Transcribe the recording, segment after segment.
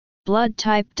Blood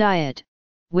type diet,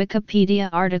 Wikipedia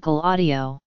article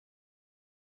audio.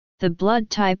 The blood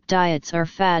type diets are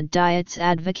fad diets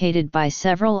advocated by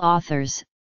several authors,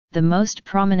 the most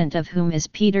prominent of whom is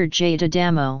Peter J.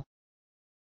 D'Adamo.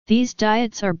 These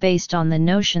diets are based on the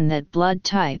notion that blood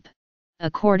type,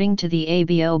 according to the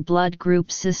ABO blood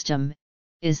group system,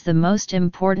 is the most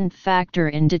important factor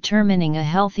in determining a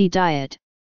healthy diet,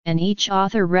 and each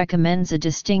author recommends a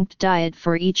distinct diet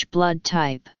for each blood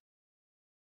type.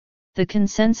 The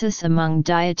consensus among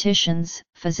dietitians,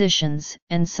 physicians,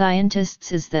 and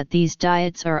scientists is that these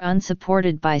diets are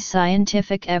unsupported by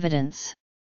scientific evidence.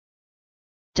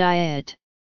 Diet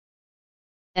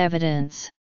evidence.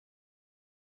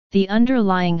 The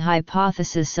underlying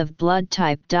hypothesis of blood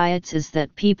type diets is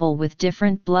that people with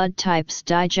different blood types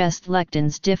digest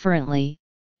lectins differently,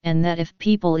 and that if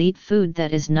people eat food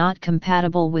that is not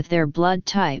compatible with their blood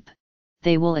type,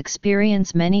 they will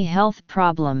experience many health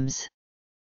problems.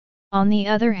 On the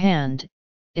other hand,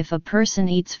 if a person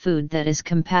eats food that is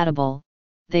compatible,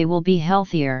 they will be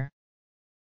healthier.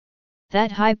 That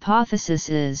hypothesis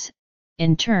is,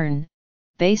 in turn,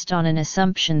 based on an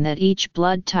assumption that each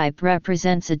blood type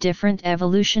represents a different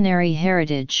evolutionary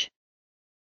heritage.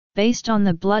 Based on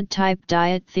the blood type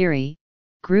diet theory,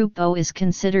 Group O is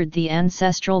considered the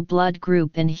ancestral blood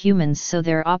group in humans, so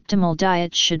their optimal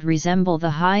diet should resemble the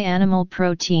high animal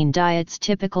protein diets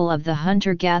typical of the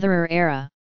hunter-gatherer era.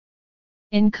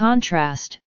 In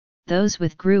contrast, those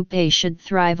with Group A should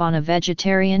thrive on a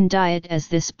vegetarian diet, as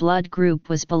this blood group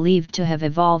was believed to have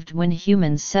evolved when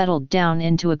humans settled down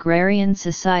into agrarian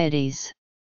societies.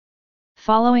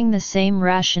 Following the same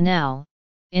rationale,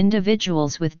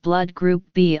 individuals with blood group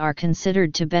B are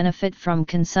considered to benefit from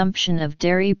consumption of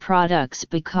dairy products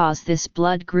because this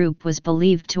blood group was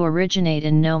believed to originate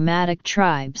in nomadic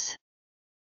tribes.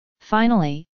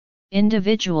 Finally,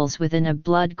 individuals within a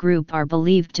blood group are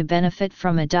believed to benefit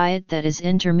from a diet that is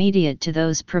intermediate to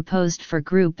those proposed for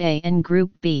Group A and Group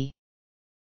B.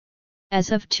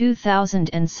 As of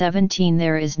 2017,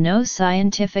 there is no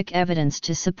scientific evidence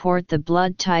to support the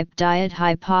blood type diet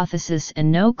hypothesis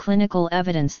and no clinical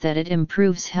evidence that it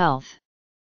improves health.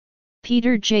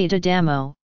 Peter J.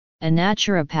 D'Adamo, a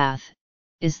naturopath,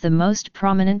 is the most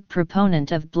prominent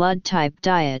proponent of blood type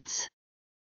diets.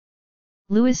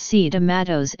 Luis C. de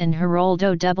Matos and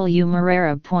Geraldo W.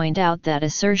 Moreira point out that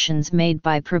assertions made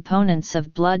by proponents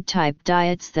of blood type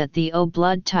diets that the O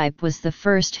blood type was the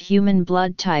first human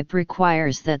blood type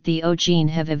requires that the O gene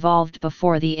have evolved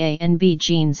before the A and B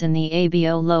genes in the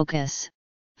ABO locus.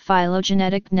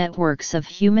 Phylogenetic networks of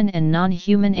human and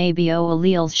non-human ABO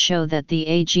alleles show that the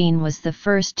A gene was the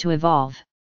first to evolve.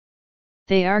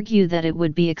 They argue that it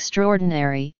would be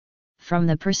extraordinary, from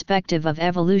the perspective of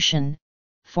evolution,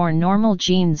 for normal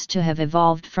genes to have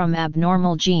evolved from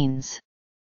abnormal genes.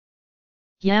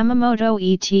 Yamamoto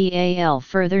et al.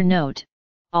 Further note,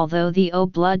 although the O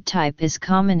blood type is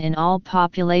common in all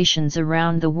populations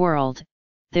around the world,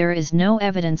 there is no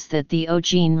evidence that the O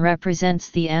gene represents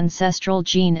the ancestral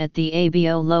gene at the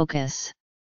ABO locus.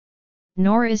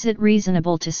 Nor is it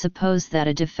reasonable to suppose that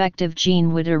a defective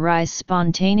gene would arise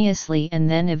spontaneously and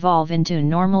then evolve into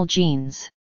normal genes.